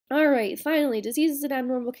All right, finally, diseases and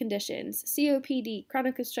abnormal conditions. COPD,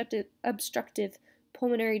 chronic obstructive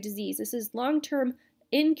pulmonary disease. This is long-term,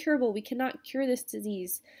 incurable. We cannot cure this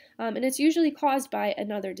disease, and it's usually caused by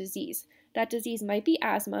another disease. That disease might be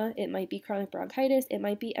asthma, it might be chronic bronchitis, it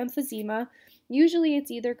might be emphysema. Usually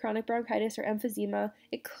it's either chronic bronchitis or emphysema.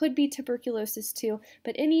 It could be tuberculosis too,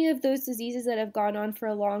 but any of those diseases that have gone on for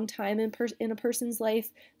a long time in a person's life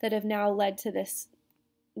that have now led to this,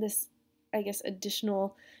 I guess,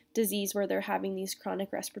 additional disease where they're having these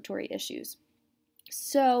chronic respiratory issues.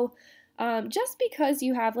 So just because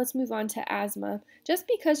you have, let's move on to asthma. Just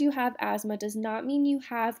because you have asthma does not mean you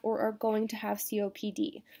have or are going to have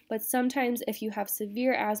COPD. But sometimes if you have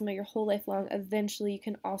severe asthma your whole life long, eventually you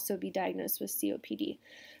can also be diagnosed with COPD.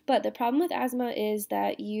 But the problem with asthma is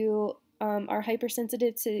that you are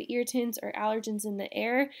hypersensitive to irritants or allergens in the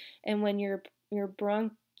air, and when your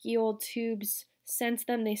bronchial tubes sense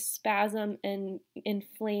them, they spasm and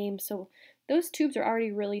inflame. So those tubes are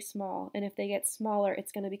already really small, and if they get smaller,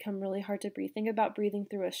 it's going to become really hard to breathe. Think about breathing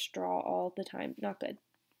through a straw all the time. Not good.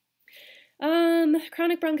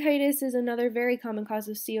 Chronic bronchitis is another very common cause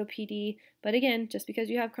of COPD, but again, just because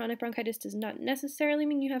you have chronic bronchitis does not necessarily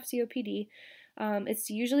mean you have COPD. It's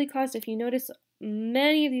usually caused, if you notice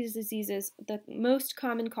many of these diseases, the most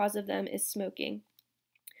common cause of them is smoking.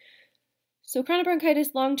 So chronic bronchitis,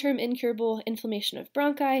 long-term incurable inflammation of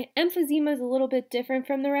bronchi. Emphysema is a little bit different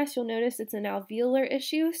from the rest. You'll notice it's an alveolar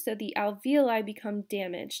issue, so the alveoli become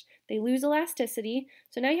damaged. They lose elasticity,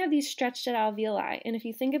 so now you have these stretched out alveoli. And if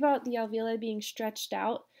you think about the alveoli being stretched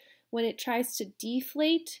out, when it tries to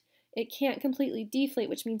deflate, it can't completely deflate,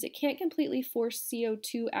 which means it can't completely force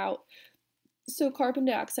CO2 out. So carbon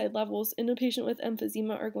dioxide levels in a patient with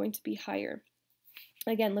emphysema are going to be higher.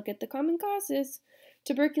 Again, look at the common causes.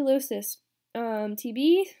 Tuberculosis.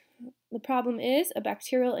 TB, the problem is a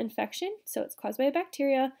bacterial infection, so it's caused by a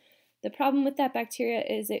bacteria. The problem with that bacteria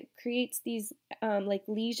is it creates these like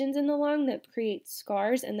lesions in the lung that create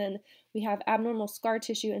scars, and then we have abnormal scar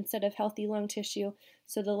tissue instead of healthy lung tissue,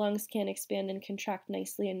 so the lungs can't expand and contract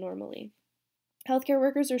nicely and normally. Healthcare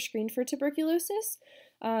workers are screened for tuberculosis.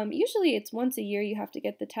 Usually it's once a year you have to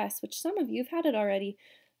get the test, which some of you have had it already.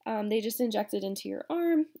 They just inject it into your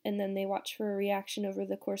arm, and then they watch for a reaction over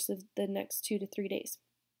the course of the next 2 to 3 days.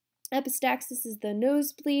 Epistaxis is the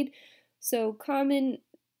nosebleed. So common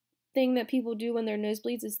thing that people do when their nose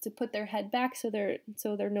bleeds is to put their head back so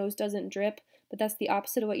their nose doesn't drip, but that's the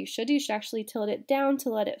opposite of what you should do. You should actually tilt it down to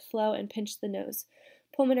let it flow and pinch the nose.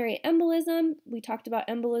 Pulmonary embolism, we talked about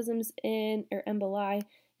embolisms emboli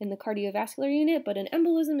in the cardiovascular unit, but an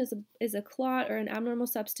embolism is a clot or an abnormal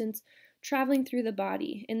substance traveling through the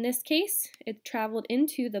body. In this case, it traveled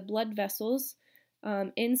into the blood vessels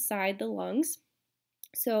inside the lungs.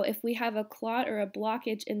 So if we have a clot or a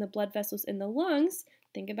blockage in the blood vessels in the lungs,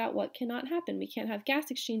 think about what cannot happen. We can't have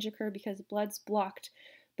gas exchange occur because blood's blocked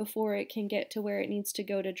before it can get to where it needs to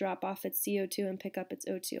go to drop off its CO2 and pick up its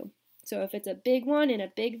O2. So if it's a big one in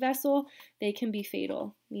a big vessel, they can be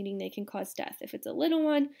fatal, meaning they can cause death. If it's a little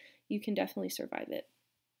one, you can definitely survive it.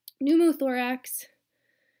 Pneumothorax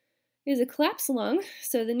is a collapsed lung.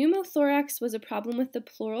 So the pneumothorax was a problem with the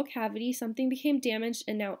pleural cavity. Something became damaged,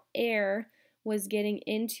 and now air was getting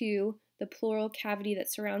into the pleural cavity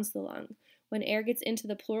that surrounds the lung. When air gets into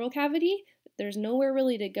the pleural cavity, there's nowhere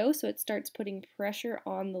really to go, so it starts putting pressure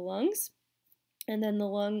on the lungs, and then the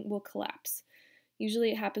lung will collapse.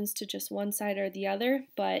 Usually it happens to just one side or the other,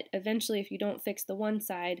 but eventually if you don't fix the one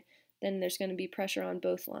side, then there's going to be pressure on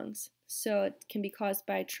both lungs. So it can be caused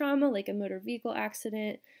by trauma, like a motor vehicle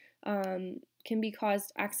accident, can be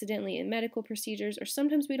caused accidentally in medical procedures, or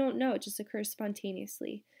sometimes we don't know, it just occurs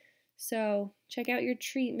spontaneously. So check out your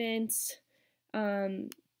treatments.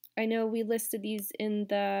 I know we listed these in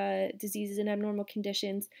the diseases and abnormal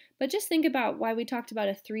conditions, but just think about why we talked about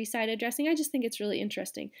a 3-sided dressing. I just think it's really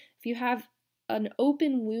interesting. If you have an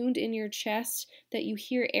open wound in your chest that you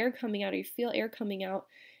hear air coming out or you feel air coming out,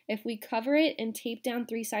 if we cover it and tape down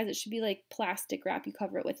 3 sides, it should be like plastic wrap you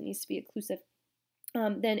cover it with. It needs to be occlusive.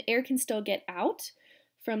 Then air can still get out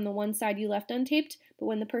from the one side you left untaped, but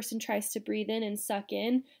when the person tries to breathe in and suck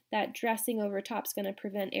in, that dressing over top is going to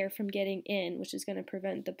prevent air from getting in, which is going to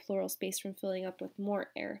prevent the pleural space from filling up with more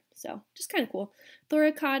air. So just kind of cool.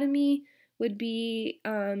 Thoracotomy would be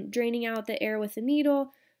draining out the air with a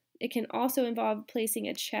needle. It can also involve placing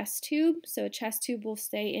a chest tube. So a chest tube will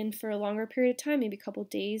stay in for a longer period of time, maybe a couple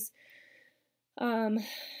days. And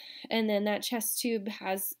then that chest tube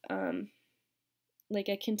has like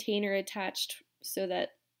a container attached so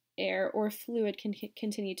that air or fluid can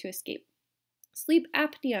continue to escape. Sleep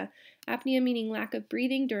apnea. Apnea meaning lack of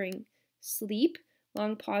breathing during sleep,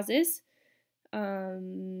 long pauses.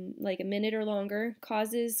 like a minute or longer.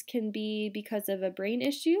 Causes can be because of a brain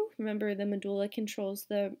issue. Remember, the medulla controls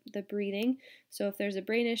the breathing. So if there's a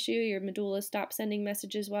brain issue, your medulla stops sending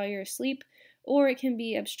messages while you're asleep. Or it can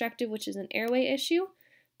be obstructive, which is an airway issue.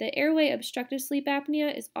 The airway obstructive sleep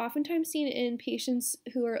apnea is oftentimes seen in patients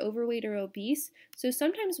who are overweight or obese. So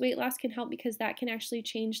sometimes weight loss can help because that can actually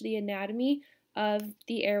change the anatomy of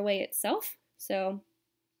the airway itself. So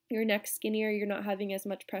your neck's skinnier, you're not having as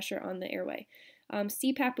much pressure on the airway.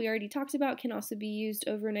 CPAP, we already talked about, can also be used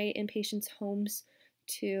overnight in patients' homes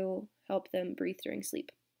to help them breathe during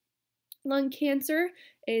sleep. Lung cancer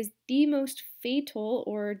is the most fatal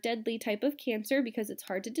or deadly type of cancer because it's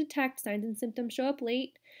hard to detect. Signs and symptoms show up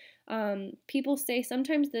late. People say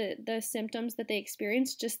sometimes the symptoms that they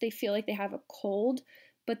experience, just they feel like they have a cold.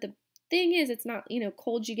 But the thing is, it's not,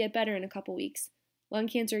 colds you get better in a couple weeks. Lung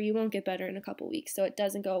cancer, you won't get better in a couple weeks, so it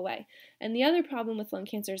doesn't go away. And the other problem with lung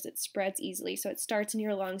cancer is it spreads easily. So it starts in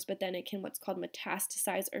your lungs, but then it can what's called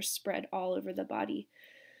metastasize or spread all over the body.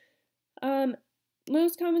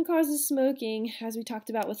 Most common cause is smoking, as we talked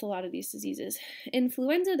about with a lot of these diseases.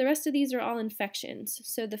 Influenza, the rest of these are all infections.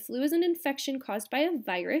 So the flu is an infection caused by a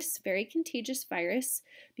virus, very contagious virus.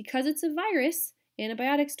 Because it's a virus,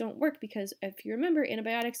 antibiotics don't work because, if you remember,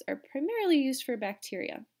 antibiotics are primarily used for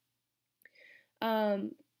bacteria.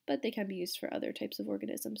 But they can be used for other types of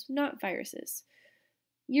organisms, not viruses.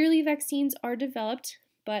 Yearly vaccines are developed,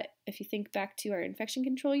 but if you think back to our infection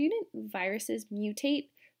control unit, viruses mutate.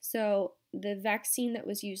 So the vaccine that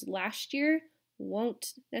was used last year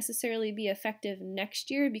won't necessarily be effective next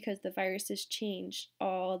year because the viruses change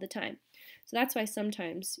all the time. So that's why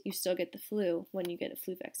sometimes you still get the flu when you get a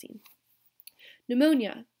flu vaccine.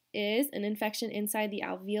 Pneumonia is an infection inside the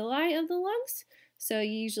alveoli of the lungs. So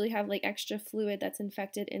you usually have like extra fluid that's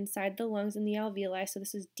infected inside the lungs and the alveoli. So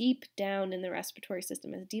this is deep down in the respiratory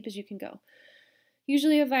system, as deep as you can go.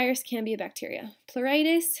 Usually a virus, can be a bacteria.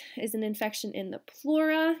 Pleuritis is an infection in the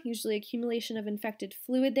pleura, usually accumulation of infected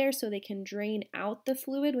fluid there so they can drain out the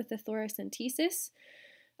fluid with the thoracentesis.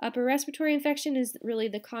 Upper respiratory infection is really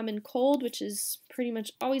the common cold, which is pretty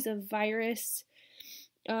much always a virus.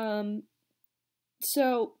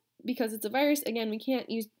 So because it's a virus, again,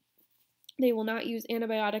 they will not use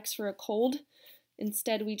antibiotics for a cold.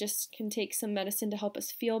 Instead, we just can take some medicine to help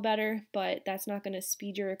us feel better, but that's not going to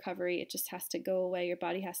speed your recovery. It just has to go away. Your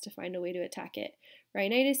body has to find a way to attack it.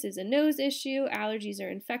 Rhinitis is a nose issue. Allergies or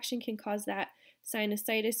infection can cause that.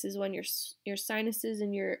 Sinusitis is when your sinuses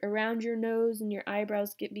and around your nose and your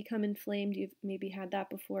eyebrows become inflamed. You've maybe had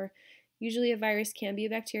that before. Usually a virus, can be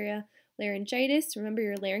a bacteria. Laryngitis, remember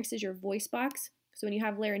your larynx is your voice box. So when you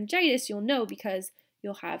have laryngitis, you'll know because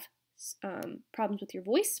you'll have problems with your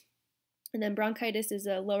voice. And then bronchitis is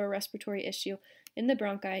a lower respiratory issue in the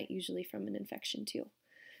bronchi, usually from an infection too.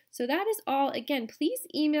 So that is all. Again, please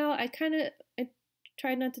email. I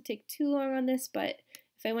tried not to take too long on this, but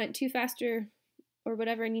if I went too fast or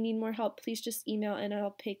whatever and you need more help, please just email and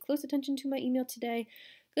I'll pay close attention to my email today.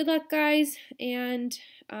 Good luck, guys, and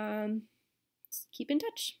keep in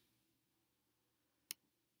touch.